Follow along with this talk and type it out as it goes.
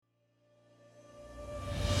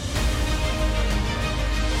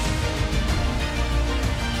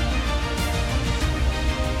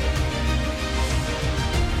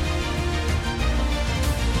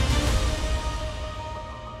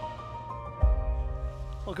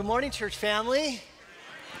Well, good morning, church family.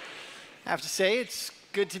 I have to say, it's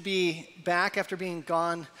good to be back after being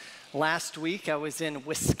gone last week. I was in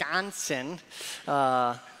Wisconsin,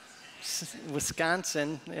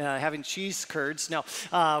 having cheese curds. No,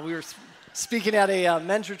 we were speaking at a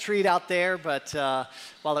men's retreat out there, but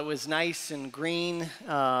while it was nice and green,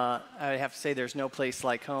 I have to say there's no place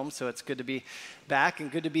like home, so it's good to be back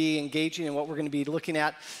and good to be engaging in what we're going to be looking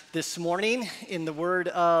at this morning in the Word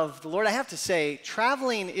of the Lord. I have to say,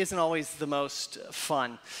 traveling isn't always the most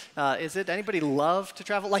fun, is it? Anybody love to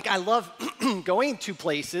travel? Like, I love going to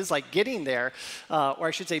places, like getting there, or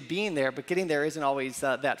I should say being there, but getting there isn't always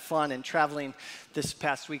that fun, and traveling this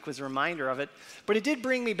past week was a reminder of it. But it did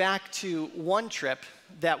bring me back to one trip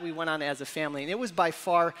that we went on as a family, and it was by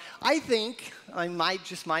far, I think,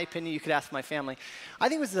 just my opinion, you could ask my family, I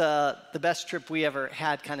think it was the best trip we ever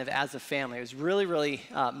had kind of as a family. It was really, really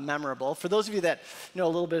memorable. For those of you that know a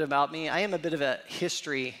little bit about me, I am a bit of a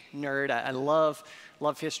history nerd. I love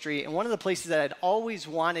history, and one of the places that I'd always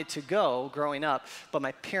wanted to go growing up, but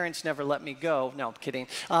my parents never let me go, no, I'm kidding,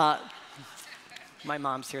 my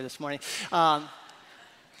mom's here this morning,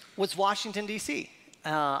 was Washington, D.C.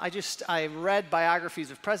 I read biographies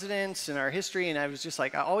of presidents and our history, and I was just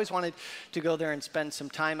like, I always wanted to go there and spend some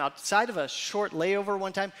time outside of a short layover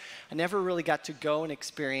one time. I never really got to go and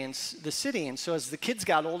experience the city. And so as the kids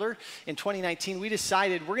got older, in 2019, we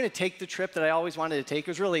decided we're going to take the trip that I always wanted to take. It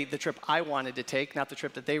was really the trip I wanted to take, not the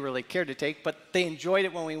trip that they really cared to take, but they enjoyed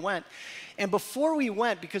it when we went. And before we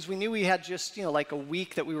went, because we knew we had just, like a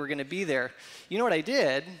week that we were going to be there, you know what I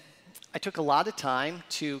did? I took a lot of time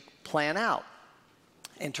to plan out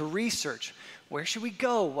and to research. Where should we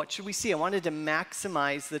go? What should we see? I wanted to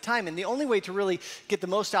maximize the time. And the only way to really get the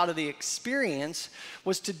most out of the experience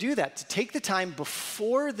was to do that, to take the time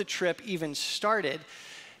before the trip even started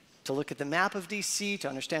to look at the map of DC, to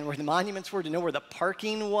understand where the monuments were, to know where the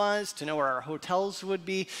parking was, to know where our hotels would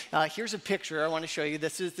be. Here's a picture I want to show you.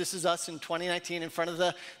 This is us in 2019 in front of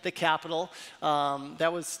the Capitol.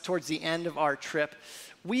 That was towards the end of our trip.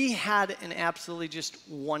 We had an absolutely just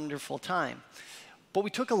wonderful time. But we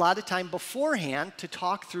took a lot of time beforehand to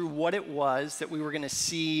talk through what it was that we were going to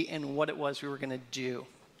see and what it was we were going to do.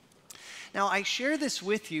 Now, I share this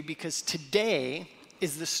with you because today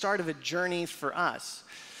is the start of a journey for us,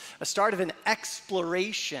 a start of an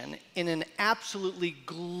exploration in an absolutely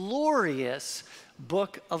glorious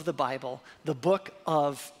book of the Bible, the book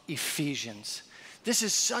of Ephesians. This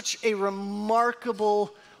is such a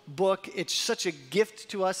remarkable book. It's such a gift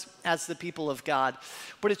to us as the people of God.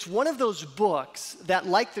 But it's one of those books that,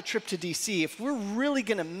 like the trip to DC, if we're really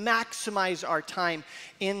going to maximize our time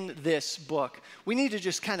in this book, we need to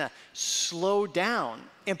just kind of slow down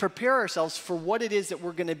and prepare ourselves for what it is that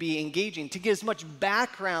we're going to be engaging, to get as much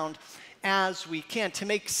background as we can, to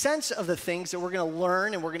make sense of the things that we're going to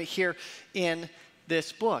learn and we're going to hear in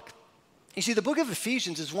this book. You see, the book of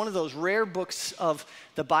Ephesians is one of those rare books of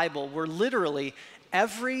the Bible where literally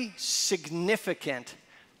every significant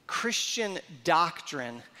Christian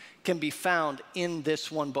doctrine can be found in this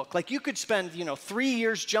one book. Like, you could spend, 3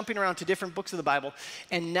 years jumping around to different books of the Bible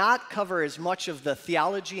and not cover as much of the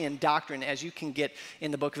theology and doctrine as you can get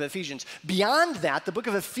in the book of Ephesians. Beyond that, the book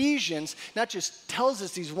of Ephesians not just tells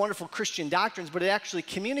us these wonderful Christian doctrines, but it actually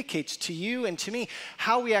communicates to you and to me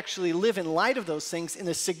how we actually live in light of those things in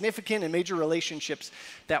the significant and major relationships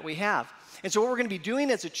that we have. And so what we're going to be doing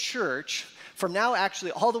as a church from now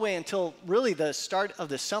actually all the way until really the start of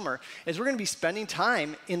the summer is we're going to be spending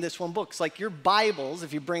time in this one book. It's like your Bibles,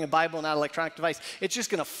 if you bring a Bible, not an electronic device, it's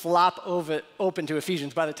just going to flop open to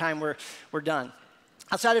Ephesians by the time we're done.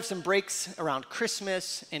 Outside of some breaks around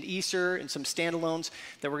Christmas and Easter and some standalones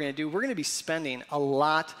that we're going to do, we're going to be spending a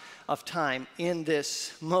lot of time in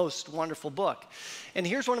this most wonderful book. And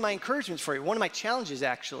here's one of my encouragements for you, one of my challenges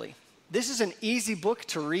actually. This is an easy book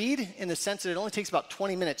to read in the sense that it only takes about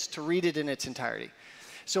 20 minutes to read it in its entirety.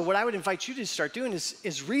 So what I would invite you to start doing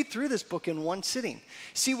is read through this book in one sitting.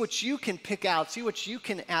 See what you can pick out. See what you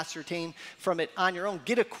can ascertain from it on your own.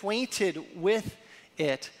 Get acquainted with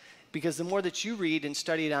it, because the more that you read and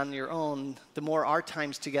study it on your own, the more our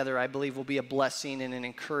times together, I believe, will be a blessing and an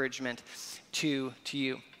encouragement to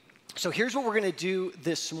you. So here's what we're going to do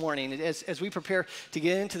this morning. As we prepare to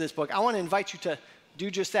get into this book, I want to invite you to do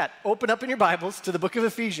just that. Open up in your Bibles to the book of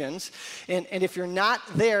Ephesians. And if you're not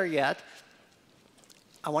there yet,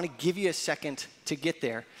 I want to give you a second to get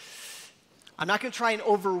there. I'm not going to try and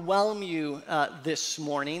overwhelm you this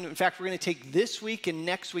morning. In fact, we're going to take this week and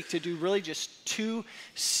next week to do really just two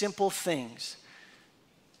simple things.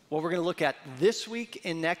 What we're going to look at this week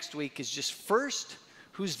and next week is just first,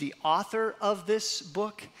 who's the author of this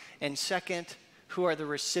book, and second, who are the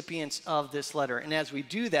recipients of this letter. And as we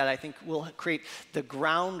do that, I think we'll create the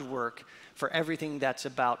groundwork for everything that's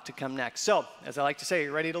about to come next. So, as I like to say, are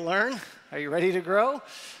you ready to learn? Are you ready to grow?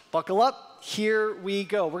 Buckle up. Here we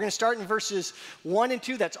go. We're going to start in verses 1 and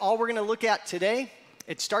 2. That's all we're going to look at today.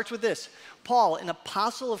 It starts with this. Paul, an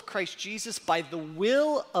apostle of Christ Jesus, by the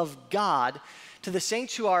will of God, to the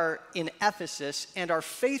saints who are in Ephesus and are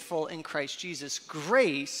faithful in Christ Jesus,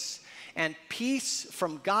 grace and peace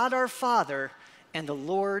from God our Father and the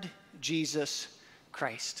Lord Jesus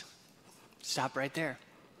Christ. Stop right there.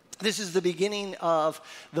 This is the beginning of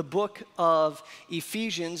the book of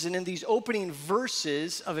Ephesians, and in these opening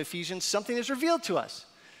verses of Ephesians, something is revealed to us.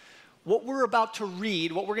 What we're about to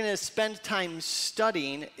read, what we're going to spend time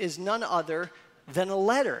studying, is none other than a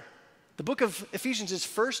letter. The book of Ephesians is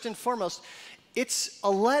first and foremost, it's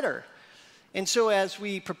a letter. And so as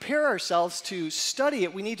we prepare ourselves to study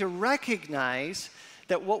it, we need to recognize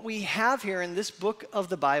that what we have here in this book of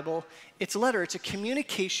the Bible, it's a letter. It's a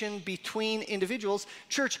communication between individuals.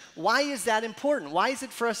 Church, why is that important? Why is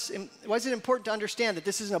it important to understand that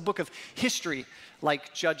this isn't a book of history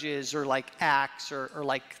like Judges or like Acts or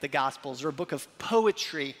like the Gospels, or a book of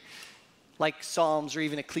poetry like Psalms or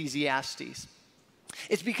even Ecclesiastes?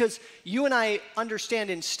 It's because you and I understand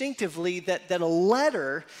instinctively that a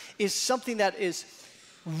letter is something that is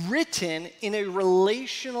written in a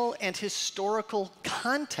relational and historical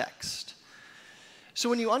context. So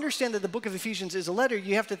when you understand that the book of Ephesians is a letter,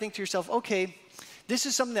 you have to think to yourself, okay, this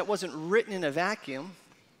is something that wasn't written in a vacuum.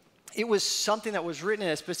 It was something that was written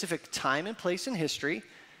at a specific time and place in history,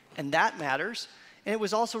 and that matters. And it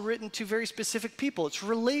was also written to very specific people. It's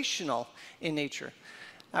relational in nature.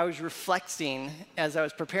 I was reflecting as I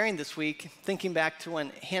was preparing this week, thinking back to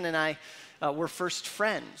when Hannah and I were first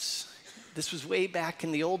friends. This was way back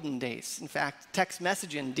in the olden days. In fact, text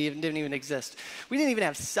messaging didn't even exist. We didn't even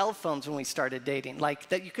have cell phones when we started dating. Like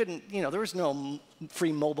that you couldn't, there was no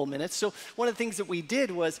free mobile minutes. So one of the things that we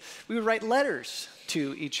did was we would write letters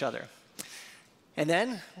to each other. And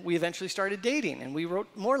then we eventually started dating, and we wrote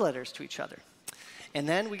more letters to each other. And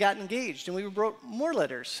then we got engaged, and we wrote more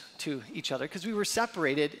letters to each other because we were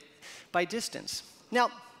separated by distance. Now,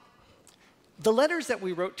 the letters that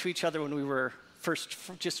we wrote to each other when we were first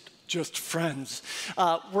just friends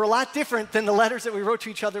were a lot different than the letters that we wrote to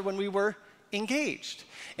each other when we were engaged.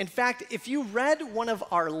 In fact, if you read one of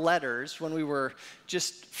our letters when we were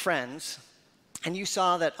just friends, and you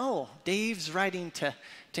saw that, oh, Dave's writing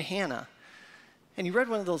to Hannah, and you read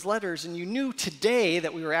one of those letters, and you knew today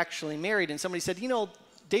that we were actually married, and somebody said,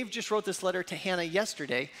 Dave just wrote this letter to Hannah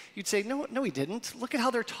yesterday, you'd say, no, he didn't. Look at how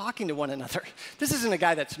they're talking to one another. This isn't a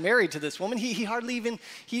guy that's married to this woman.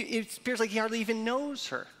 It appears like he hardly even knows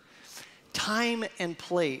her. Time and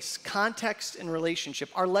place, context and relationship.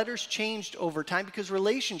 Our letters changed over time because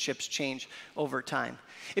relationships change over time.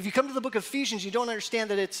 If you come to the book of Ephesians, you don't understand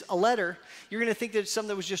that it's a letter. You're going to think that it's something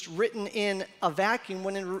that was just written in a vacuum,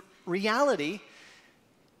 when in reality,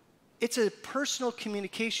 it's a personal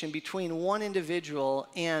communication between one individual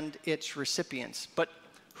and its recipients. But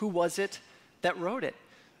who was it that wrote it?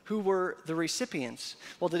 Who were the recipients?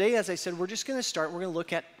 Well, today, as I said, we're going to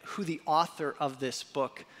look at who the author of this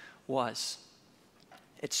book was.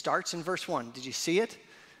 It starts in verse 1. Did you see it?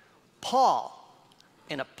 Paul,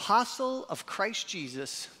 an apostle of Christ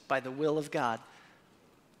Jesus by the will of God.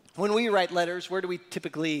 When we write letters, where do we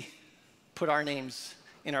typically put our names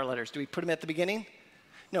in our letters? Do we put them at the beginning?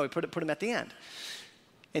 No, we put them at the end.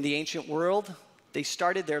 In the ancient world, they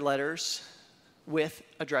started their letters with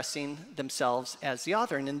addressing themselves as the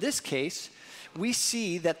author. And in this case, we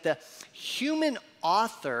see that the human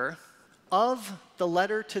author of the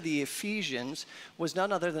letter to the Ephesians was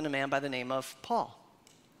none other than a man by the name of Paul.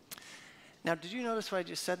 Now, did you notice what I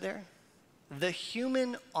just said there? The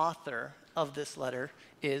human author of this letter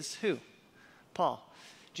is who? Paul.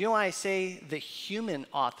 Do you know why I say the human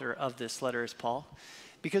author of this letter is Paul?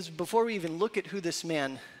 Because before we even look at who this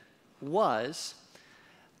man was,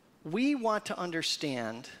 we want to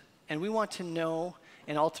understand and we want to know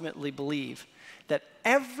and ultimately believe that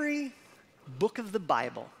every book of the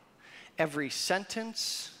Bible, every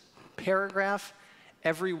sentence, paragraph,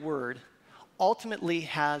 every word ultimately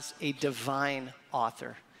has a divine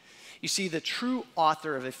author. You see, the true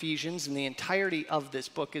author of Ephesians and the entirety of this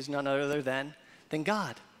book is none other than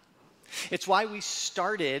God. It's why we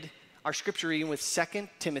started our scripture reading with 2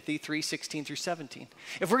 Timothy 3:16 through 17.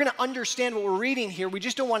 If we're going to understand what we're reading here, we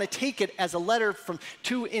just don't want to take it as a letter from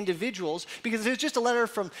two individuals, because if it's just a letter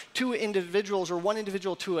from two individuals or one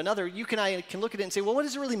individual to another, you and I can look at it and say, well, what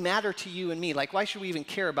does it really matter to you and me? Like, why should we even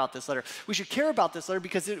care about this letter? We should care about this letter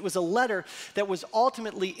because it was a letter that was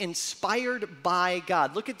ultimately inspired by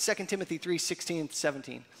God. Look at 2 Timothy 3:16 and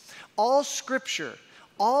 17. All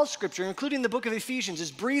scripture, including the book of Ephesians,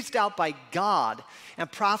 is breathed out by God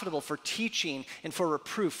and profitable for teaching and for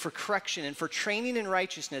reproof, for correction, and for training in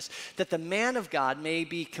righteousness, that the man of God may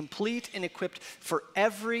be complete and equipped for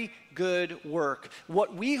every good work.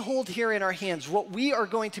 What we hold here in our hands, what we are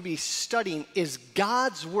going to be studying, is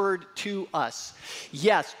God's word to us.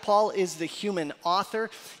 Yes, Paul is the human author.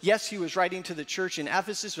 Yes, he was writing to the church in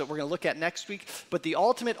Ephesus, that we're going to look at next week. But the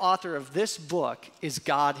ultimate author of this book is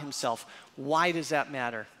God himself. Why does that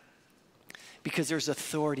matter? Because there's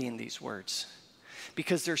authority in these words.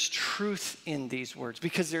 Because there's truth in these words.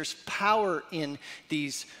 Because there's power in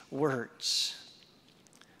these words.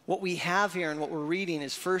 What we have here and what we're reading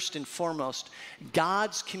is first and foremost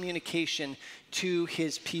God's communication to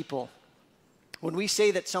his people. When we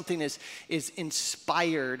say that something is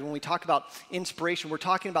inspired, when we talk about inspiration, we're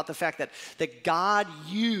talking about the fact that God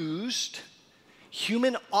used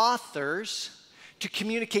human authors to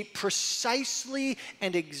communicate precisely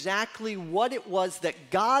and exactly what it was that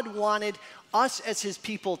God wanted us as his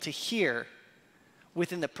people to hear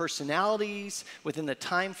within the personalities, within the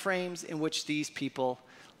time frames in which these people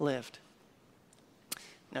lived.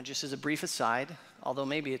 Now, just as a brief aside, although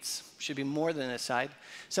maybe it should be more than an aside,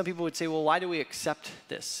 some people would say, well, why do we accept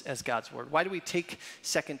this as God's word? Why do we take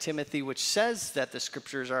 2 Timothy, which says that the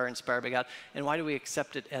scriptures are inspired by God, and why do we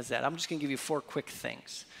accept it as that? I'm just going to give you four quick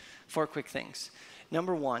things.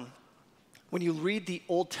 Number one, when you read the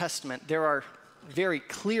Old Testament, there are very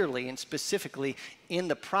clearly and specifically in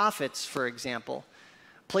the prophets, for example,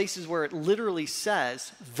 places where it literally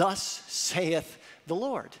says, "Thus saith the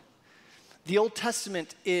Lord." The Old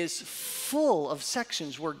Testament is full of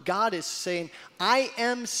sections where God is saying, I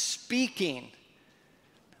am speaking.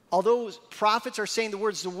 Although prophets are saying the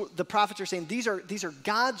words, the prophets are saying, these are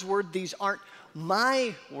God's word, these aren't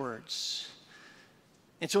my words.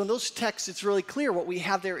 And so in those texts, it's really clear what we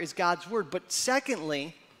have there is God's word. But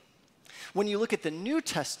secondly, when you look at the New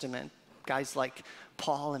Testament, guys like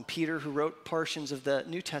Paul and Peter, who wrote portions of the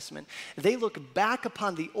New Testament, they look back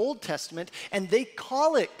upon the Old Testament and they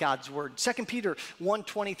call it God's word. 2 Peter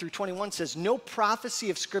 1:20 through 21 says, no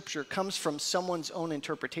prophecy of Scripture comes from someone's own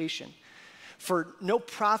interpretation. For no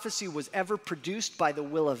prophecy was ever produced by the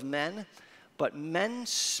will of men, but men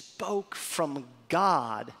spoke from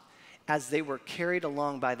God as they were carried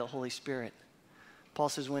along by the Holy Spirit. Peter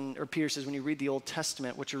says, when you read the Old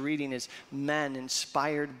Testament, what you're reading is men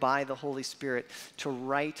inspired by the Holy Spirit to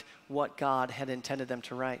write what God had intended them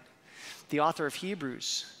to write. The author of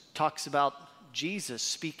Hebrews talks about Jesus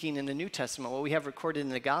speaking in the New Testament, what we have recorded in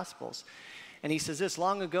the Gospels. And he says this,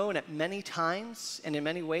 long ago and at many times and in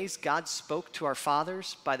many ways, God spoke to our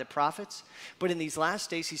fathers by the prophets, but in these last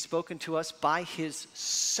days he's spoken to us by his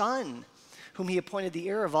Son, whom he appointed the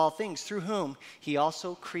heir of all things, through whom he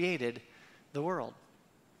also created the world.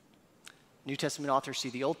 New Testament authors see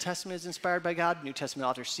the Old Testament as inspired by God. New Testament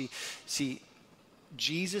authors see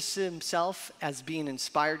Jesus himself as being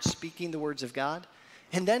inspired, speaking the words of God.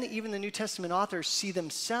 And then even the New Testament authors see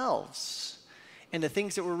themselves and the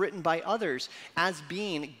things that were written by others as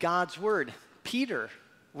being God's word. Peter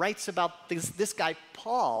writes about this guy,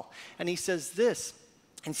 Paul, and he says this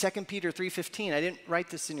in 2 Peter 3:15. I didn't write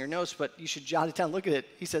this in your notes, but you should jot it down. Look at it.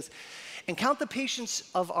 He says, and count the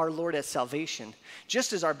patience of our Lord as salvation,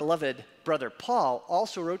 just as our beloved brother Paul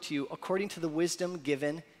also wrote to you according to the wisdom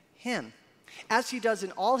given him, as he does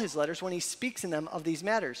in all his letters when he speaks in them of these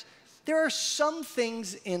matters. There are some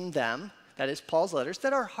things in them, that is Paul's letters,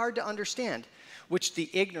 that are hard to understand, which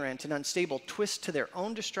the ignorant and unstable twist to their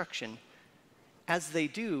own destruction, as they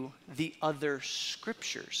do the other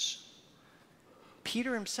scriptures.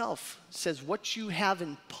 Peter himself says what you have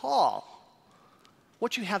in Paul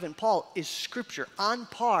is Scripture, on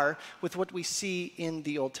par with what we see in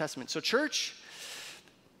the Old Testament. So church,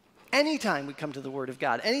 anytime we come to the Word of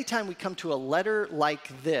God, anytime we come to a letter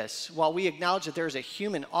like this, while we acknowledge that there is a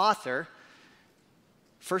human author,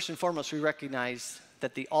 first and foremost, we recognize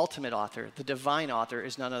that the ultimate author, the divine author,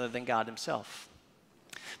 is none other than God himself.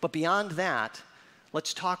 But beyond that,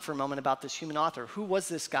 let's talk for a moment about this human author. Who was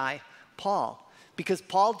this guy, Paul? Because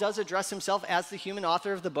Paul does address himself as the human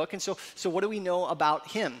author of the book. And so what do we know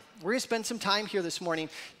about him? We're going to spend some time here this morning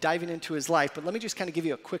diving into his life. But let me just kind of give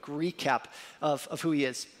you a quick recap of who he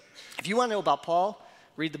is. If you want to know about Paul,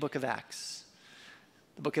 read the book of Acts.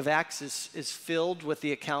 The book of Acts is filled with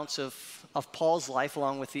the accounts of Paul's life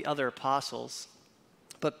along with the other apostles.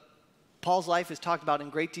 But Paul's life is talked about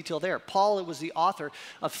in great detail there. Paul was the author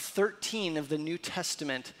of 13 of the New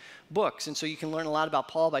Testament books. And so you can learn a lot about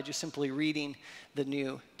Paul by just simply reading the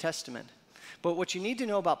New Testament. But what you need to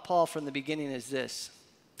know about Paul from the beginning is this.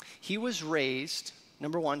 He was raised,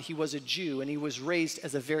 number one, he was a Jew, and he was raised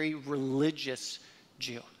as a very religious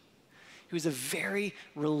Jew. He was a very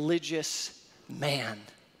religious man.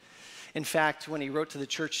 In fact, when he wrote to the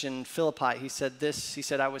church in Philippi, he said this, he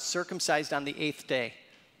said, I was circumcised on the 8th day.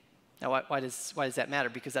 Now, why does that matter?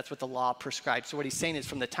 Because that's what the law prescribed. So what he's saying is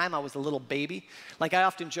from the time I was a little baby, like I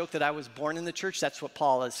often joke that I was born in the church, that's what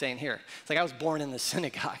Paul is saying here. It's like I was born in the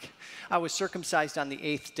synagogue. I was circumcised on the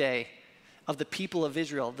 8th day of the people of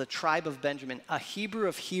Israel, the tribe of Benjamin, a Hebrew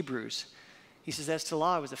of Hebrews. He says, as to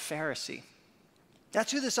law, I was a Pharisee.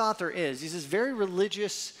 That's who this author is. He's this very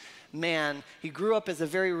religious man. He grew up as a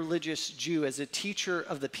very religious Jew, as a teacher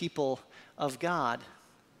of the people of God.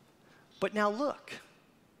 But now look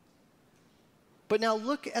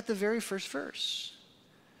at the very first verse.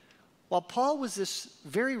 While Paul was this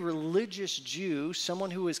very religious Jew,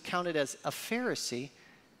 someone who was counted as a Pharisee,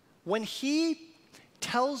 when he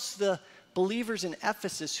tells the believers in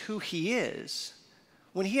Ephesus who he is,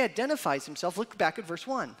 when he identifies himself, look back at verse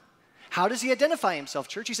 1. How does he identify himself,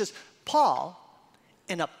 church? He says, Paul,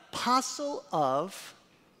 an apostle of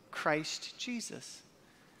Christ Jesus.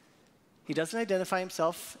 He doesn't identify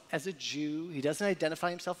himself as a Jew. He doesn't identify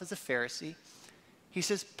himself as a Pharisee. He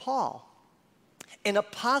says, Paul, an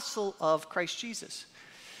apostle of Christ Jesus.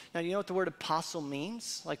 Now, do you know what the word apostle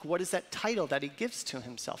means? Like, what is that title that he gives to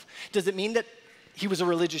himself? Does it mean that he was a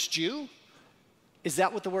religious Jew? Is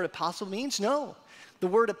that what the word apostle means? No. The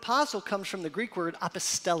word apostle comes from the Greek word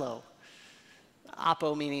apostello.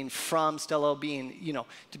 Apo meaning from, stello being,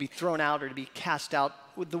 to be thrown out or to be cast out.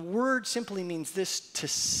 The word simply means this, to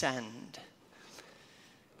send.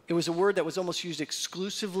 It was a word that was almost used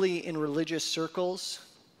exclusively in religious circles,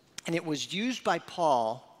 and it was used by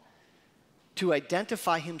Paul to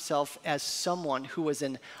identify himself as someone who was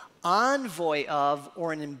an envoy of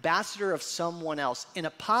or an ambassador of someone else. An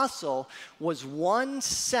apostle was one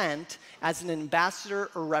sent as an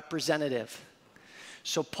ambassador or representative.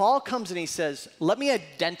 So Paul comes and he says, let me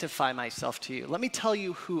identify myself to you. Let me tell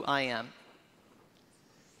you who I am.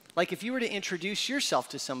 Like if you were to introduce yourself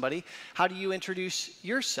to somebody, how do you introduce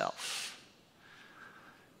yourself?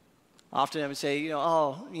 Often I would say, who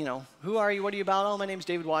are you? What are you about? Oh, my name's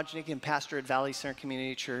David Wojcik. I'm pastor at Valley Center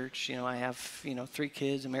Community Church. I have, 3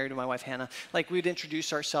 kids. I'm married to my wife, Hannah. Like we'd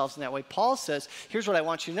introduce ourselves in that way. Paul says, here's what I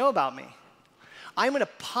want you to know about me. I'm an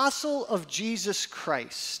apostle of Jesus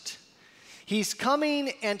Christ. He's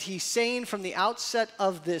coming and he's saying from the outset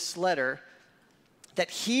of this letter that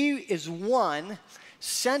he is one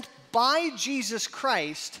sent by Jesus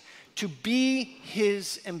Christ to be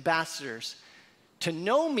his ambassadors. To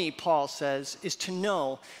know me, Paul says, is to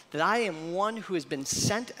know that I am one who has been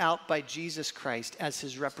sent out by Jesus Christ as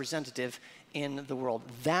his representative in the world.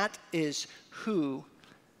 That is who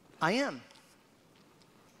I am.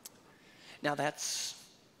 Now that's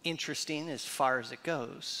interesting as far as it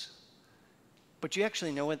goes. But do you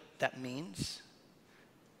actually know what that means?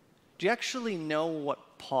 Do you actually know what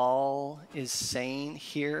Paul is saying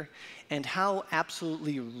here and how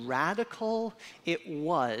absolutely radical it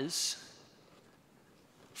was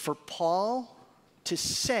for Paul to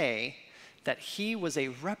say that he was a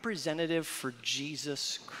representative for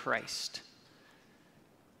Jesus Christ?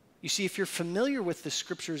 You see, if you're familiar with the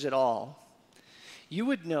scriptures at all, you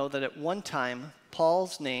would know that at one time,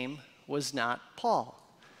 Paul's name was not Paul.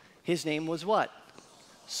 His name was what?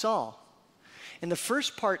 Saul. In the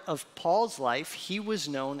first part of Paul's life, he was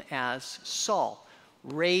known as Saul,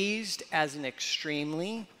 raised as an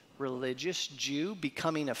extremely religious Jew,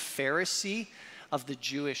 becoming a Pharisee of the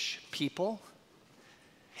Jewish people.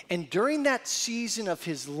 And during that season of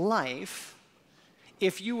his life,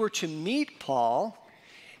 if you were to meet Paul,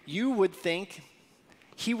 you would think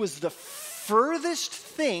he was the furthest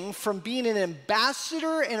thing from being an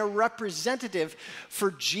ambassador and a representative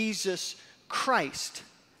for Jesus Christ.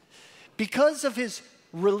 Because of his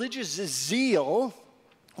religious zeal,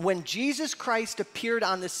 when Jesus Christ appeared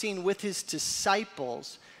on the scene with his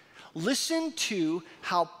disciples, listen to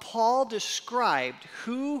how Paul described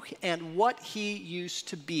who and what he used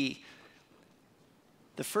to be.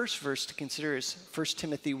 The first verse to consider is 1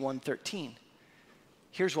 Timothy 1:13.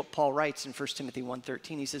 Here's what Paul writes in 1 Timothy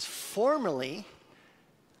 1:13. He says, formerly,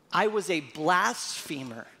 I was a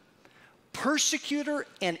blasphemer, persecutor,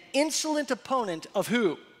 and insolent opponent of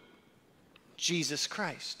who? Jesus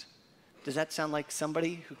Christ. Does that sound like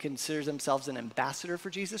somebody who considers themselves an ambassador for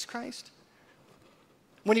Jesus Christ?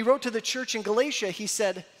 When he wrote to the church in Galatia, he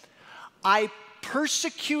said, I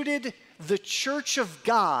persecuted the church of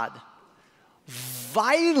God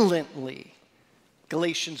violently,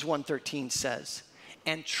 Galatians 1:13 says,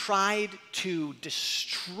 and tried to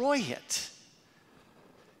destroy it.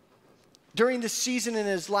 During this season in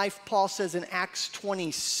his life, Paul says in Acts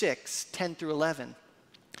 26:10 through 11,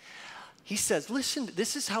 he says, listen,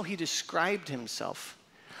 this is how he described himself.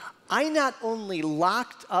 I not only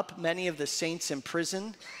locked up many of the saints in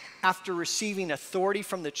prison after receiving authority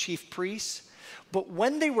from the chief priests, but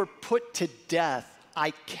when they were put to death,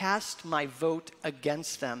 I cast my vote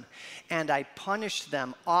against them, and I punished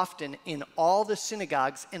them often in all the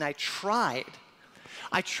synagogues, and I tried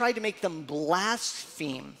to make them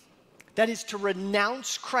blaspheme. That is to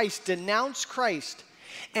renounce Christ, denounce Christ.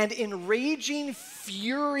 And in raging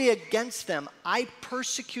fury against them, I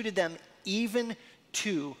persecuted them even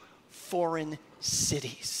to foreign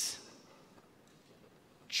cities.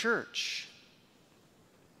 Church,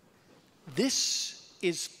 this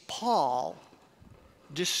is Paul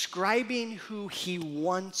describing who he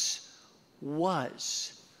once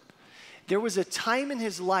was. There was a time in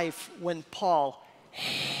his life when Paul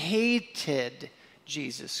hated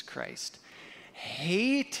Jesus Christ,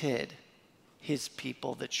 hated his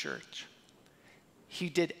people, the church. He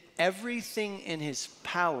did everything in his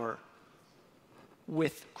power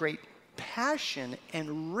with great passion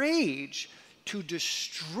and rage to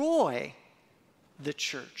destroy the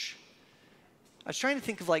church. I was trying to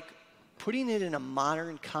think of putting it in a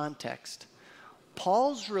modern context.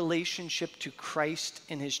 Paul's relationship to Christ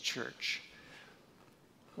and his church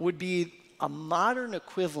would be a modern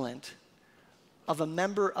equivalent of a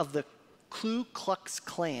member of the Ku Klux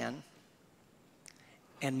Klan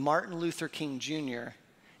and Martin Luther King Jr.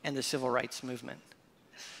 and the Civil Rights Movement.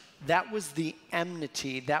 That was the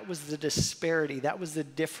enmity, that was the disparity, that was the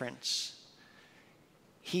difference.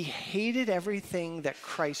 He hated everything that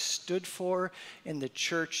Christ stood for and the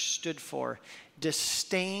church stood for.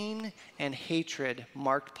 Disdain and hatred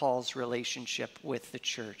marked Paul's relationship with the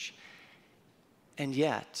church. And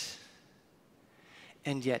yet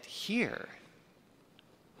here,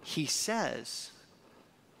 he says,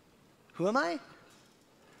 who am I?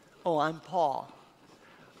 Oh, I'm Paul.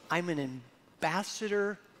 I'm an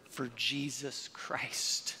ambassador for Jesus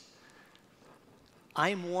Christ.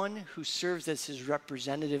 I'm one who serves as his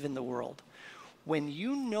representative in the world. When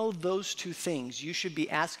you know those two things, you should be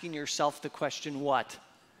asking yourself the question, what?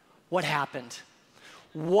 What happened?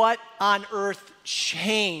 What on earth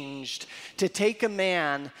changed to take a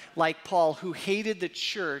man like Paul who hated the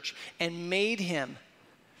church and made him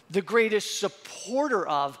the greatest supporter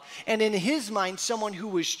of, and in his mind, someone who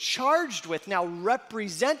was charged with now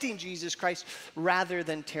representing Jesus Christ rather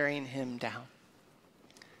than tearing him down?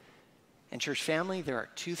 And church family, there are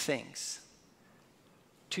two things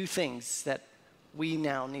that we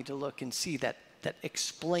now need to look and see that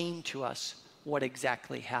explain to us what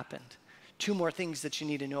exactly happened. Two more things that you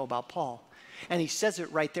need to know about Paul. And he says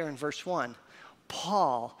it right there in verse 1.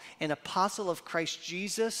 Paul, an apostle of Christ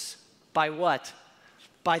Jesus, by what?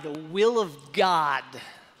 By the will of God.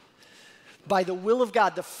 By the will of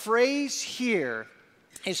God. The phrase here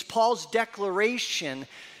is Paul's declaration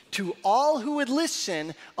to all who would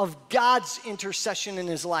listen of God's intercession in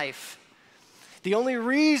his life. The only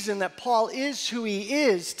reason that Paul is who he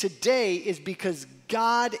is today is because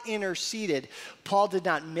God interceded. Paul did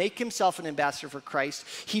not make himself an ambassador for Christ.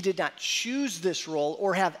 He did not choose this role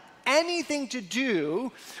or have anything to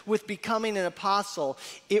do with becoming an apostle.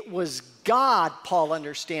 It was God, Paul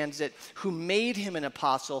understands it, who made him an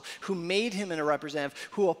apostle, who made him a representative,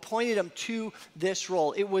 who appointed him to this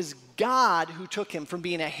role. It was God who took him from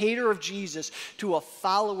being a hater of Jesus to a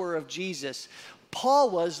follower of Jesus.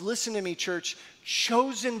 Paul was, listen to me, church,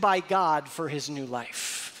 chosen by God for his new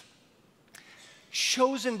life.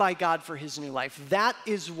 Chosen by God for his new life. That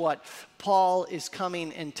is what Paul is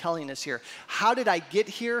coming and telling us here. How did I get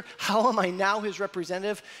here? How am I now his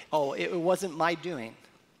representative? Oh, it wasn't my doing.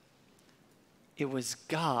 It was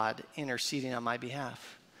God interceding on my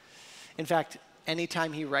behalf. In fact,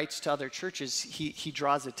 anytime he writes to other churches, he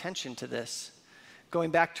draws attention to this.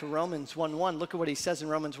 Going back to Romans 1:1, look at what he says in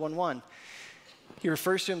Romans 1:1. He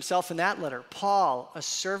refers to himself in that letter. Paul, a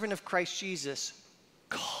servant of Christ Jesus,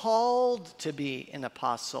 called to be an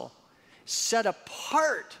apostle, set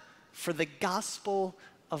apart for the gospel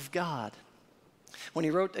of God. When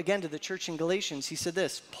he wrote again to the church in Galatians, he said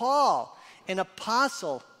this, Paul, an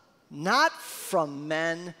apostle, not from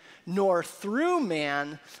men, nor through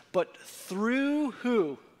man, but through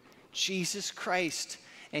who? Jesus Christ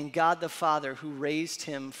and God the Father who raised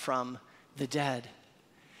him from the dead.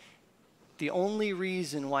 The only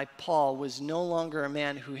reason why Paul was no longer a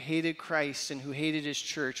man who hated Christ and who hated his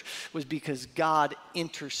church was because God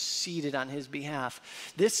interceded on his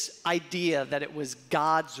behalf. This idea that it was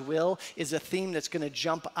God's will is a theme that's going to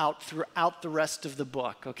jump out throughout the rest of the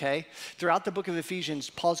book, okay? Throughout the book of Ephesians,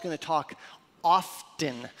 Paul's going to talk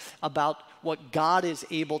often about what God is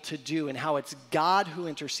able to do and how it's God who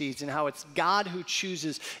intercedes and how it's God who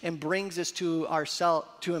chooses and brings us to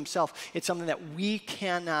himself. It's something that we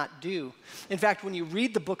cannot do. In fact, when you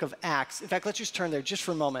read the book of Acts, in fact, let's just turn there just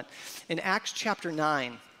for a moment. In Acts chapter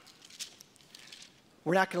 9,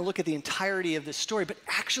 we're not going to look at the entirety of this story, but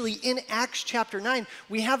actually in Acts chapter 9,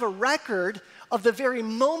 we have a record of the very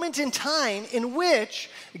moment in time in which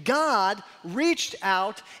God reached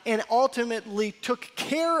out and ultimately took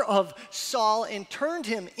care of Saul and turned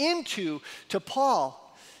him into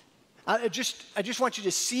Paul. I just want you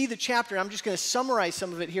to see the chapter. I'm just going to summarize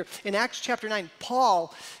some of it here. In Acts chapter 9,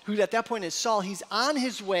 Paul, who at that point is Saul, he's on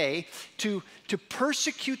his way to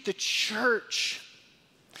persecute the church,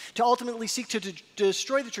 to ultimately seek to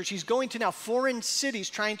destroy the church. He's going to now foreign cities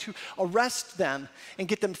trying to arrest them and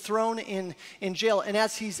get them thrown in jail. And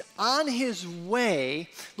as he's on his way,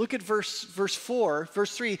 look at verse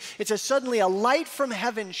 3, it says, suddenly a light from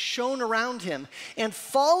heaven shone around him, and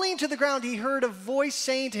falling to the ground, he heard a voice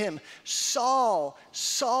saying to him, Saul,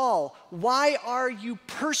 Saul, why are you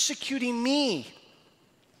persecuting me?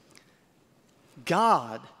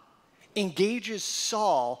 God engages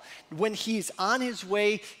Saul when he's on his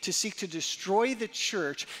way to seek to destroy the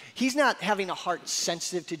church. He's not having a heart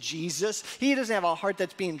sensitive to Jesus. He doesn't have a heart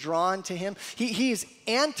that's being drawn to him. He is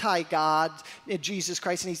anti-God, Jesus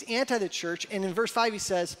Christ, and he's anti the church. And in verse 5 he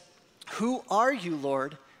says, who are you,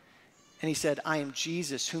 Lord? And he said, I am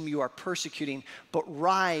Jesus, whom you are persecuting, but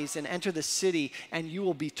rise and enter the city, and you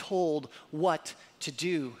will be told what to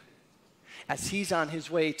do. As he's on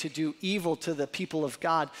his way to do evil to the people of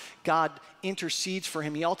God, God intercedes for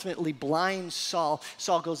him. He ultimately blinds Saul.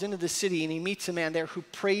 Saul goes into the city and he meets a man there who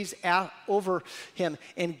prays over him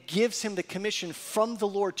and gives him the commission from the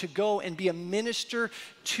Lord to go and be a minister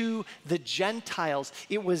to the Gentiles.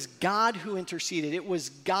 It was God who interceded. It was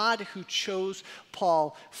God who chose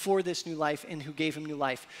Paul for this new life and who gave him new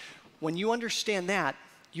life. When you understand that,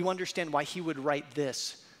 you understand why he would write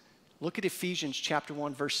this. Look at Ephesians chapter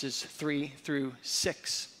 1, verses 3 through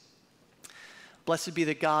 6. Blessed be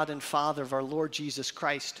the God and Father of our Lord Jesus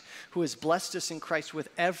Christ, who has blessed us in Christ with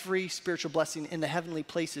every spiritual blessing in the heavenly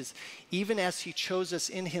places, even as he chose us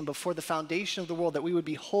in him before the foundation of the world, that we would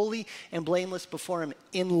be holy and blameless before him.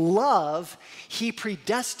 In love, he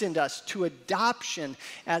predestined us to adoption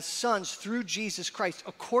as sons through Jesus Christ,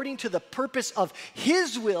 according to the purpose of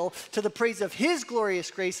his will, to the praise of his glorious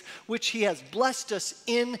grace, which he has blessed us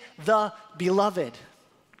in the beloved.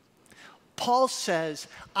 Paul says,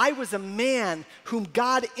 I was a man whom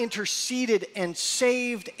God interceded and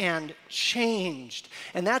saved and changed.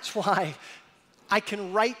 And that's why I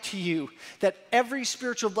can write to you that every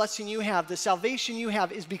spiritual blessing you have, the salvation you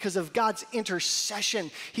have, is because of God's intercession.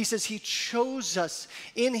 He says he chose us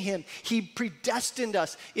in him. He predestined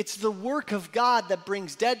us. It's the work of God that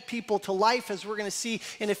brings dead people to life, as we're going to see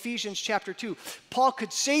in Ephesians chapter 2. Paul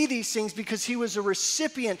could say these things because he was a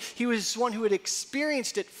recipient. He was one who had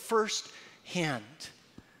experienced it firsthand.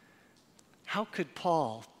 How could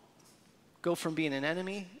Paul go from being an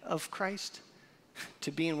enemy of Christ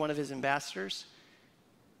to being one of his ambassadors?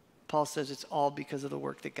 Paul says it's all because of the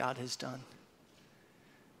work that God has done.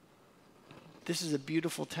 This is a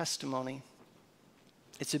beautiful testimony.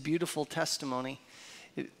 It's a beautiful testimony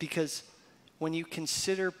because when you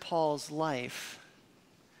consider Paul's life,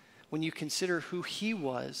 when you consider who he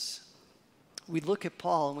was, we look at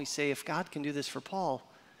Paul and we say, if God can do this for Paul,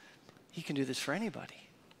 he can do this for anybody.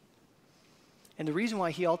 And the reason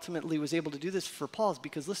why he ultimately was able to do this for Paul is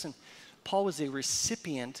because, listen, Paul was a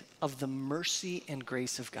recipient of the mercy and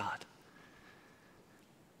grace of God.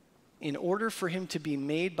 In order for him to be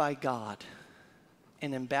made by God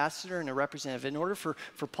an ambassador and a representative, in order for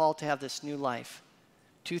Paul to have this new life,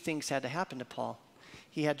 two things had to happen to Paul.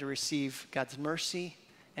 He had to receive God's mercy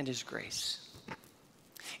and his grace.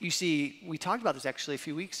 You see, we talked about this actually a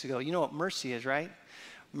few weeks ago. You know what mercy is, right?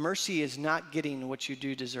 Mercy is not getting what you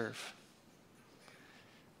do deserve.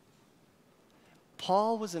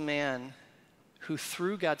 Paul was a man who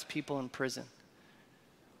threw God's people in prison.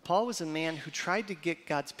 Paul was a man who tried to get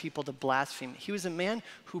God's people to blaspheme. He was a man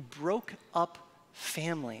who broke up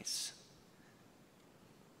families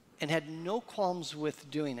and had no qualms with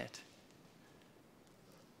doing it.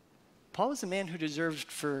 Paul was a man who deserved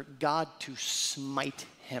for God to smite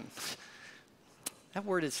him. That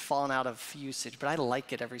word has fallen out of usage, but I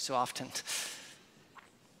like it every so often.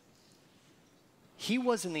 He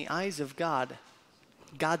was, in the eyes of God,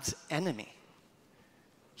 God's enemy.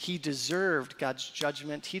 He deserved God's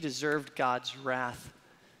judgment. He deserved God's wrath.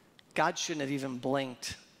 God shouldn't have even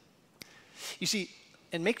blinked. You see,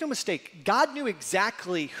 and make no mistake, God knew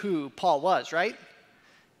exactly who Paul was, right?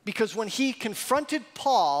 Because when he confronted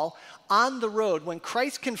Paul on the road, when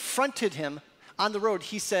Christ confronted him on the road,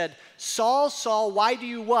 he said, Saul, Saul, why do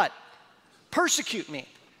you what? Persecute me.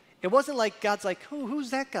 It wasn't like God's like, who's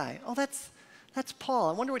that guy? Oh, that's Paul.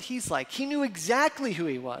 I wonder what he's like. He knew exactly who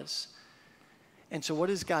he was. And so what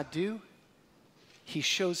does God do? He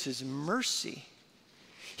shows his mercy.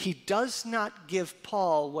 He does not give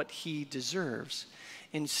Paul what he deserves.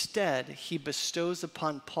 Instead, he bestows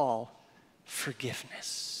upon Paul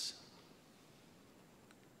forgiveness.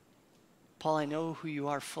 Paul, I know who you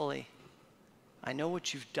are fully. I know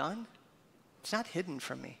what you've done. It's not hidden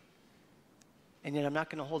from me. And yet I'm not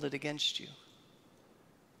going to hold it against you.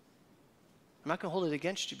 I'm not going to hold it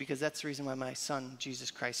against you because that's the reason why my son,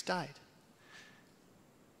 Jesus Christ, died.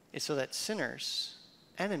 It's so that sinners,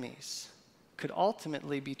 enemies, could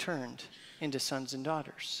ultimately be turned into sons and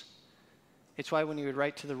daughters. It's why when he would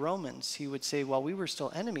write to the Romans, he would say, while we were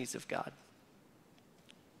still enemies of God,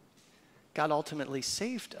 God ultimately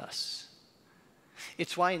saved us.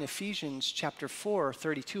 It's why in Ephesians chapter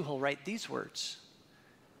 4:32, he'll write these words.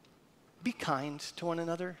 Be kind to one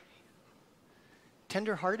another,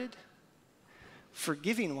 tender-hearted,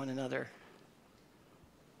 forgiving one another,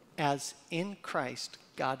 as in Christ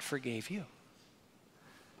God forgave you.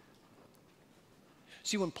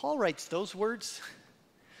 See, when Paul writes those words,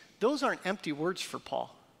 those aren't empty words for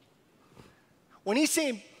Paul. When he's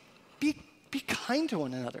saying, be kind to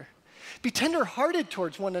one another, be tender-hearted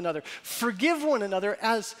towards one another, forgive one another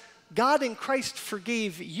as God in Christ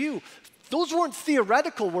forgave you, those weren't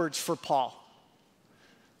theoretical words for Paul.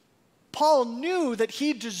 Paul knew that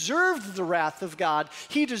he deserved the wrath of God.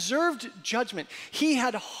 He deserved judgment. He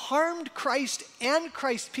had harmed Christ and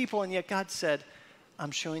Christ's people, and yet God said,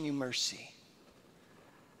 I'm showing you mercy.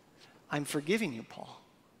 I'm forgiving you, Paul.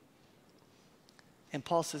 And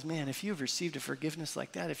Paul says, man, if you've received a forgiveness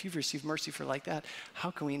like that, if you've received mercy for like that,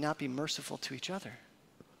 how can we not be merciful to each other?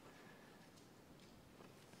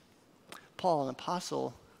 Paul, an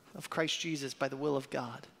apostle of Christ Jesus by the will of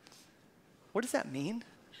God. What does that mean?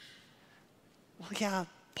 Well, yeah,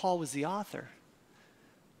 Paul was the author.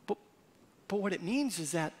 But what it means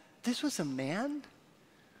is that this was a man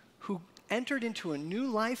who entered into a new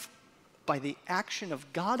life by the action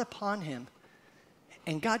of God upon him,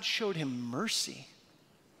 and God showed him mercy.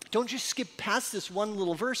 Don't just skip past this one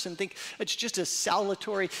little verse and think it's just a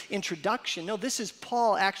salutary introduction. No, this is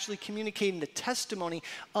Paul actually communicating the testimony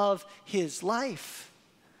of his life.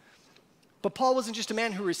 But Paul wasn't just a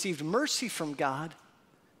man who received mercy from God.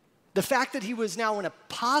 The fact that he was now an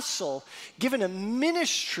apostle, given a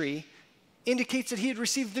ministry, indicates that he had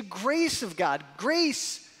received the grace of God.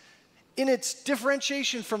 Grace, in its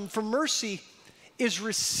differentiation from mercy, is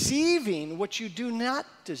receiving what you do not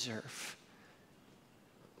deserve.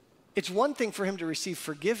 It's one thing for him to receive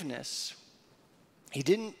forgiveness. He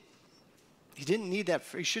didn't need that.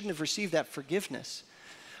 He shouldn't have received that forgiveness.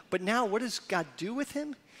 But now what does God do with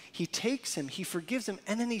him? He takes him, he forgives him,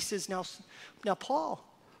 and then he says, now Paul,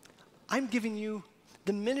 I'm giving you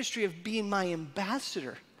the ministry of being my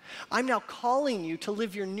ambassador. I'm now calling you to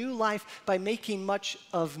live your new life by making much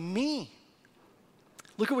of me.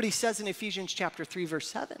 Look at what he says in Ephesians chapter 3, verse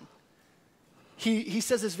 7. He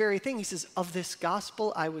says this very thing. He says, of this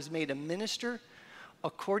gospel I was made a minister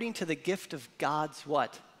according to the gift of God's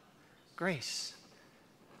what? Grace.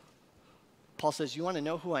 Paul says, you want to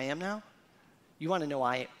know who I am now? You want to know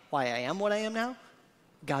why I am what I am now?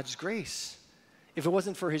 God's grace. If it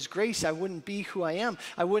wasn't for his grace, I wouldn't be who I am.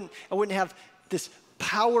 I wouldn't have this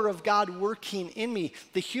power of God working in me.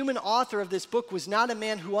 The human author of this book was not a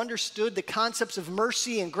man who understood the concepts of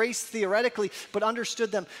mercy and grace theoretically, but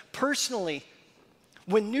understood them personally.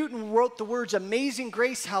 When Newton wrote the words, amazing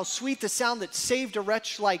grace, how sweet the sound that saved a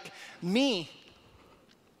wretch like me,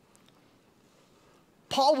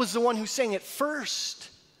 Paul was the one who sang it first.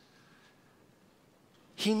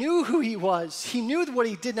 He knew who he was. He knew what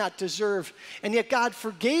he did not deserve. And yet God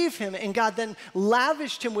forgave him, and God then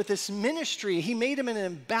lavished him with this ministry. He made him an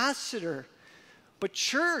ambassador. But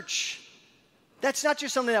church, that's not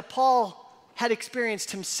just something that Paul had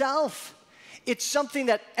experienced himself. It's something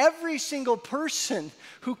that every single person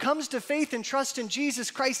who comes to faith and trust in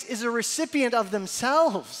Jesus Christ is a recipient of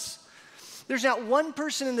themselves. There's not one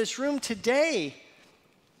person in this room today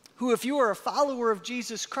who, if you are a follower of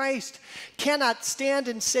Jesus Christ, cannot stand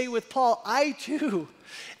and say with Paul, I too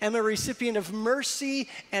am a recipient of mercy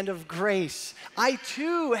and of grace. I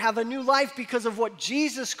too have a new life because of what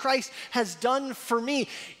Jesus Christ has done for me.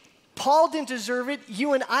 Paul didn't deserve it,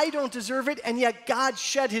 you and I don't deserve it, and yet God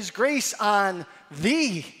shed his grace on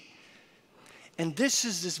thee. And this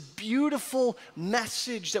is this beautiful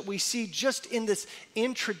message that we see just in this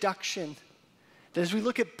introduction, that as we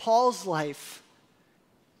look at Paul's life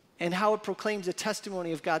and how it proclaims a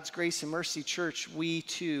testimony of God's grace and mercy, church, we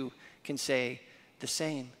too can say the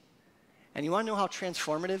same. And you want to know how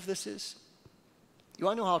transformative this is? You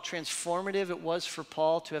want to know how transformative it was for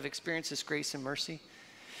Paul to have experienced this grace and mercy?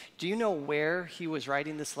 Do you know where he was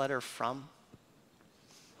writing this letter from?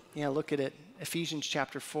 Yeah, look at it. Ephesians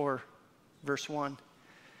chapter 4, verse 1.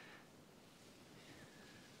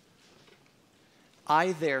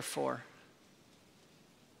 I, therefore,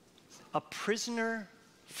 a prisoner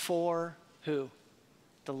for who?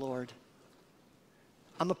 The Lord.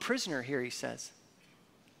 I'm a prisoner here, he says.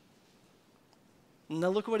 Now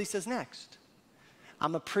look at what he says next.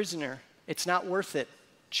 I'm a prisoner. It's not worth it.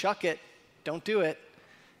 Chuck it. Don't do it.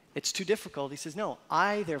 It's too difficult. He says, no,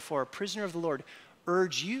 I, therefore, a prisoner of the Lord,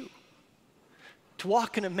 urge you to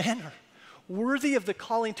walk in a manner worthy of the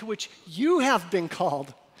calling to which you have been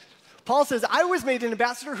called. Paul says, I was made an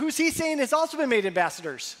ambassador. Who's he saying has also been made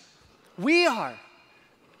ambassadors? We are.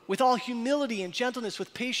 With all humility and gentleness,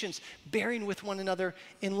 with patience, bearing with one another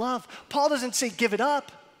in love. Paul doesn't say give it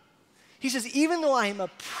up. He says, even though I am a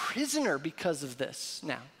prisoner because of this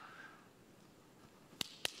now,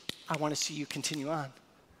 I want to see you continue on.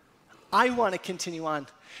 I want to continue on.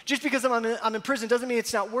 Just because I'm in prison doesn't mean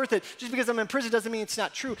it's not worth it. Just because I'm in prison doesn't mean it's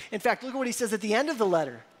not true. In fact, look at what he says at the end of the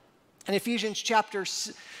letter. In Ephesians chapter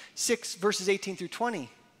 6, verses 18 through 20.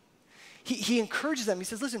 He encourages them. He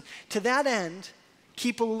says, listen, to that end,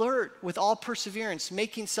 keep alert with all perseverance,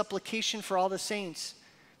 making supplication for all the saints.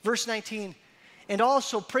 Verse 19, and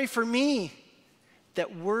also pray for me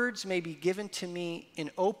that words may be given to me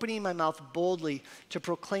in opening my mouth boldly to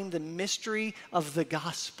proclaim the mystery of the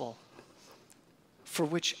gospel, for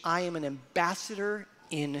which I am an ambassador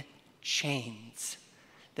in chains,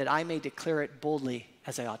 that I may declare it boldly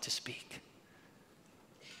as I ought to speak.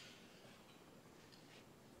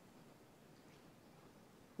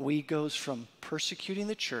 We goes from persecuting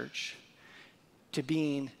the church to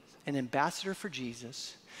being an ambassador for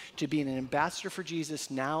Jesus, to being an ambassador for Jesus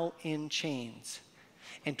now in chains.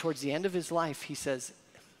 And towards the end of his life, he says,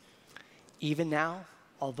 even now,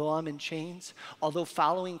 although I'm in chains, although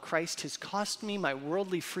following Christ has cost me my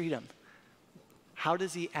worldly freedom, how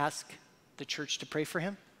does he ask the church to pray for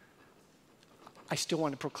him? I still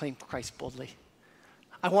want to proclaim Christ boldly.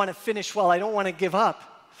 I want to finish well. I don't want to give up,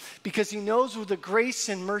 because he knows with the grace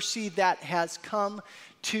and mercy that has come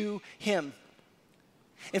to him.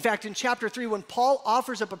 In fact, in chapter 3, when Paul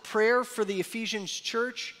offers up a prayer for the Ephesians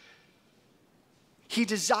church, he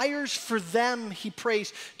desires for them, he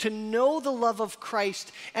prays, to know the love of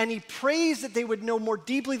Christ, and he prays that they would know more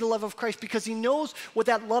deeply the love of Christ because he knows what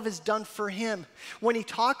that love has done for him. When he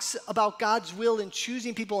talks about God's will in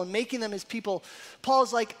choosing people and making them his people,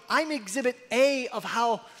 Paul's like, I'm exhibit A of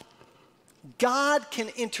how God can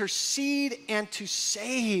intercede and to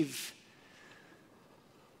save.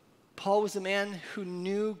 Paul was a man who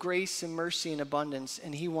knew grace and mercy in abundance,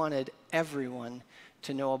 and he wanted everyone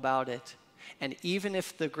to know about it. And even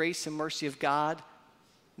if the grace and mercy of God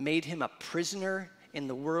made him a prisoner in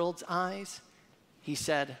the world's eyes, he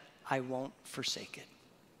said, I won't forsake it.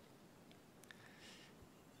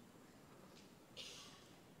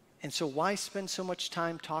 And so why spend so much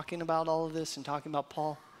time talking about all of this and talking about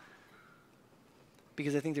Paul?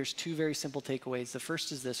 Because I think there's two very simple takeaways. The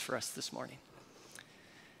first is this for us this morning.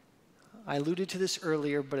 I alluded to this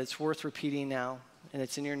earlier, but it's worth repeating now, and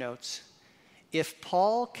it's in your notes. If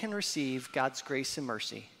Paul can receive God's grace and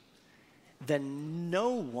mercy, then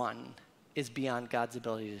no one is beyond God's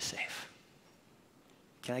ability to save.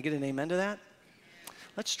 Can I get an amen to that?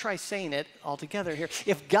 Let's try saying it all together here.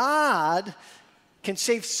 If God can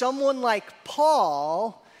save someone like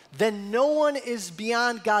Paul, then no one is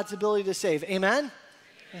beyond God's ability to save. Amen?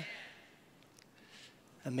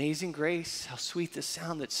 Amazing grace, how sweet the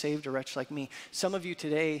sound that saved a wretch like me. Some of you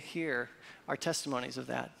today here are testimonies of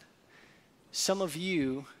that. Some of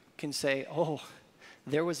you can say, oh,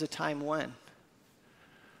 there was a time when.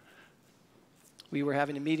 We were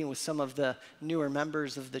having a meeting with some of the newer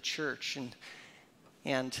members of the church,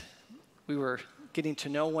 and we were getting to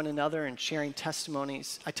know one another and sharing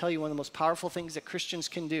testimonies. I tell you, one of the most powerful things that Christians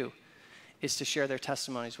can do is to share their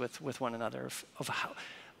testimonies with one another of how,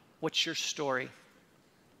 what's your story?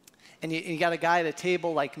 And you got a guy at a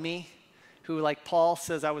table like me who, like Paul,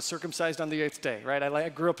 says I was circumcised on the 8th day, right? I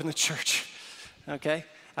grew up in the church, okay?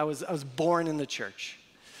 I was born in the church.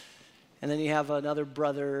 And then you have another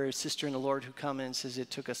brother or sister in the Lord who come in and says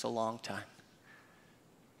it took us a long time.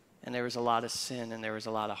 And there was a lot of sin and there was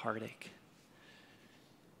a lot of heartache.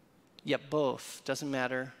 Yet both, doesn't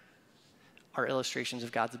matter, are illustrations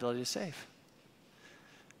of God's ability to save.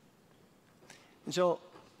 And so,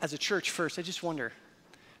 as a church, first, I just wonder,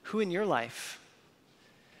 who in your life,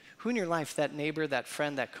 that neighbor, that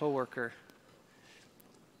friend, that coworker,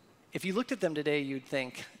 if you looked at them today, you'd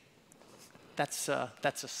think, that's a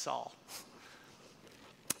Saul.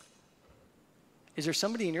 Is there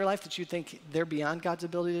somebody in your life that you think they're beyond God's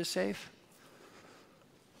ability to save?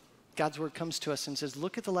 God's word comes to us and says,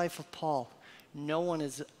 look at the life of Paul. No one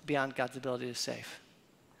is beyond God's ability to save.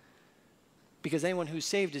 Because anyone who's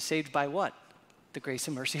saved is saved by what? The grace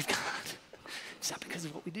and mercy of God. It's not because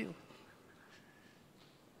of what we do.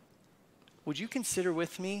 Would you consider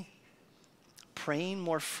with me praying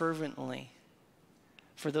more fervently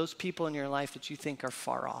for those people in your life that you think are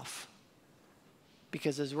far off?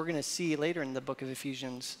 Because as we're going to see later in the book of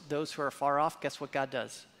Ephesians, those who are far off, guess what God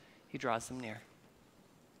does? He draws them near.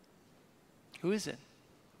 Who is it?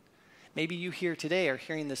 Maybe you here today are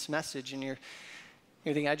hearing this message and you're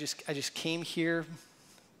thinking, I just came here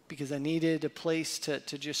because I needed a place to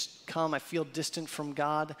just come. I feel distant from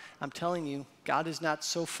God. I'm telling you, God is not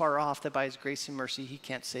so far off that by his grace and mercy, he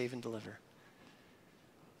can't save and deliver.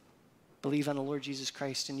 Believe on the Lord Jesus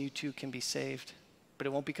Christ and you too can be saved. But it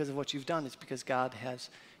won't be because of what you've done. It's because God has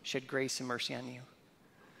shed grace and mercy on you.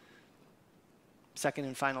 Second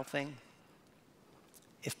and final thing,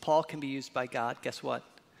 if Paul can be used by God, guess what?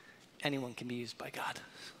 Anyone can be used by God.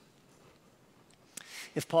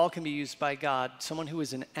 If Paul can be used by God, someone who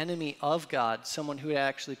is an enemy of God, someone who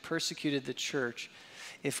actually persecuted the church,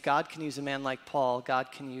 if God can use a man like Paul,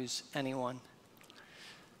 God can use anyone.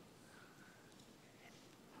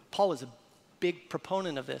 Paul was a big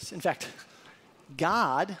proponent of this. In fact,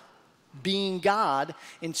 God, being God,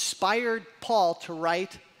 inspired Paul to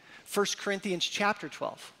write 1 Corinthians chapter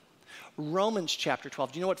 12, Romans chapter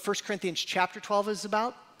 12. Do you know what 1 Corinthians chapter 12 is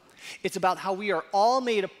about? It's about how we are all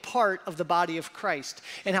made a part of the body of Christ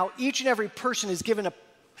and how each and every person is given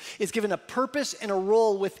a purpose and a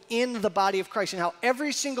role within the body of Christ, and how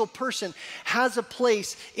every single person has a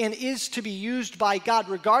place and is to be used by God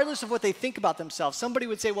regardless of what they think about themselves. Somebody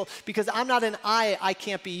would say, well, because I'm not an eye, I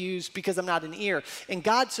can't be used because I'm not an ear. And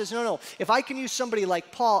God says, no, if I can use somebody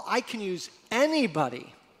like Paul, I can use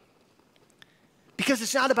anybody. Because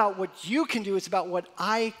it's not about what you can do, it's about what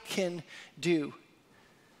I can do.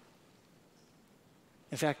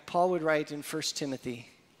 In fact, Paul would write in 1 Timothy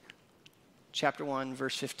chapter 1,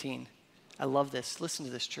 verse 15. I love this. Listen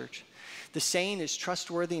to this, church. The saying is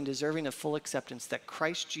trustworthy and deserving of full acceptance that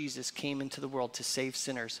Christ Jesus came into the world to save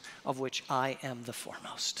sinners, of which I am the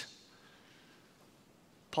foremost.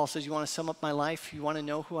 Paul says, you want to sum up my life? You want to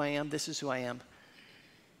know who I am? This is who I am.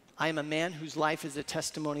 I am a man whose life is a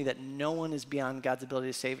testimony that no one is beyond God's ability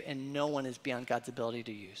to save and no one is beyond God's ability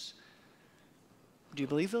to use. Do you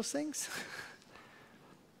believe those things?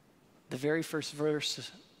 The very first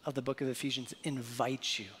verse of the book of Ephesians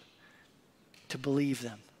invites you to believe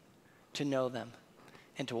them, to know them,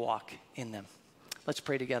 and to walk in them. Let's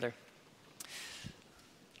pray together.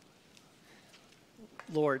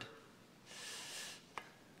 Lord,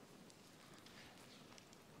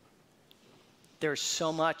 there's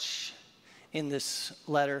so much in this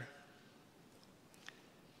letter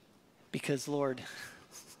because, Lord,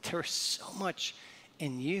 there's so much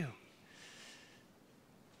in you.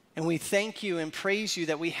 And we thank you and praise you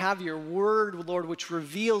that we have your word, Lord, which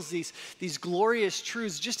reveals these glorious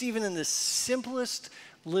truths, just even in the simplest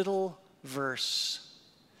little verse.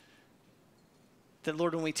 That,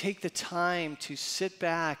 Lord, when we take the time to sit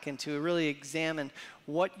back and to really examine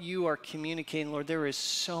what you are communicating, Lord, there is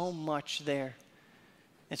so much there.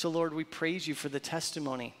 And so, Lord, we praise you for the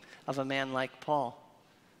testimony of a man like Paul,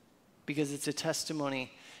 because it's a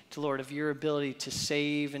testimony to, Lord, of your ability to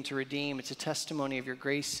save and to redeem. It's a testimony of your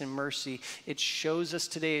grace and mercy. It shows us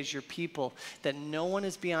today as your people that no one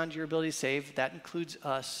is beyond your ability to save. That includes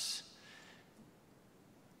us.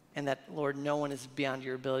 And that, Lord, no one is beyond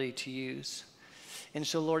your ability to use. And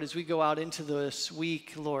so, Lord, as we go out into this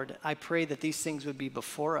week, Lord, I pray that these things would be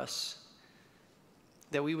before us,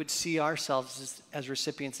 that we would see ourselves as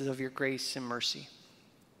recipients of your grace and mercy.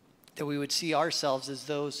 That we would see ourselves as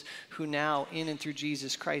those who now, in and through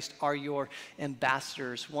Jesus Christ, are your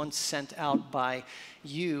ambassadors, once sent out by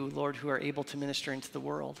you, Lord, who are able to minister into the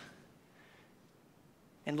world.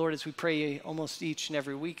 And Lord, as we pray almost each and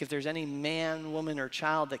every week, if there's any man, woman, or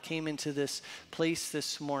child that came into this place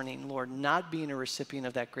this morning, Lord, not being a recipient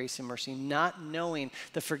of that grace and mercy, not knowing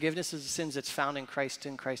the forgiveness of the sins that's found in Christ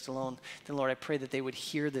alone, then Lord, I pray that they would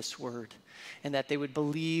hear this word and that they would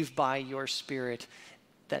believe by your Spirit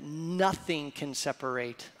that nothing can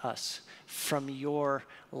separate us from your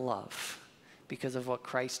love because of what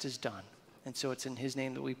Christ has done. And so it's in his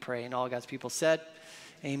name that we pray. And all God's people said,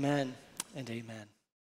 amen and amen.